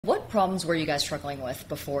problems were you guys struggling with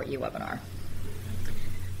before eWebinar?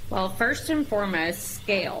 Well, first and foremost,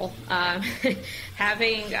 scale.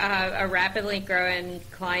 Having a rapidly growing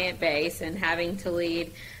client base and having to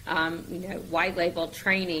lead, white label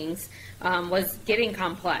trainings was getting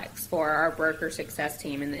complex for our broker success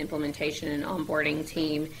team and the implementation and onboarding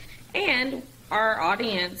team. And our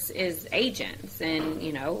audience is agents, and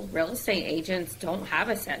real estate agents don't have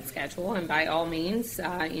a set schedule. And by all means,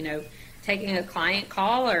 taking a client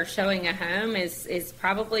call or showing a home is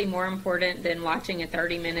probably more important than watching a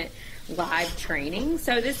 30-minute live training.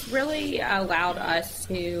 So this really allowed us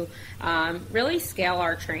to really scale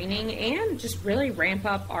our training and just really ramp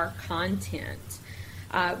up our content.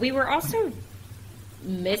 We were also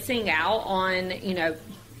missing out on,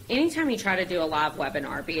 anytime you try to do a live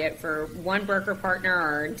webinar, be it for one broker partner or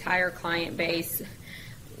our entire client base,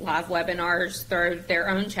 live webinars throw their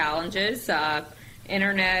own challenges.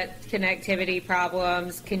 Internet connectivity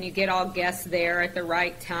problems, can you get all guests there at the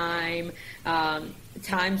right time,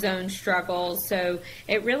 time zone struggles. So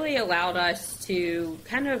it really allowed us to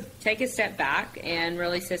kind of take a step back and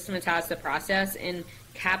really systematize the process and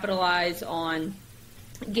capitalize on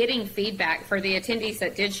getting feedback for the attendees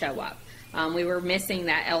that did show up. We were missing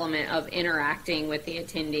that element of interacting with the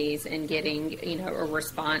attendees and getting, a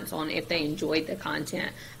response on if they enjoyed the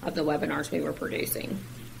content of the webinars we were producing.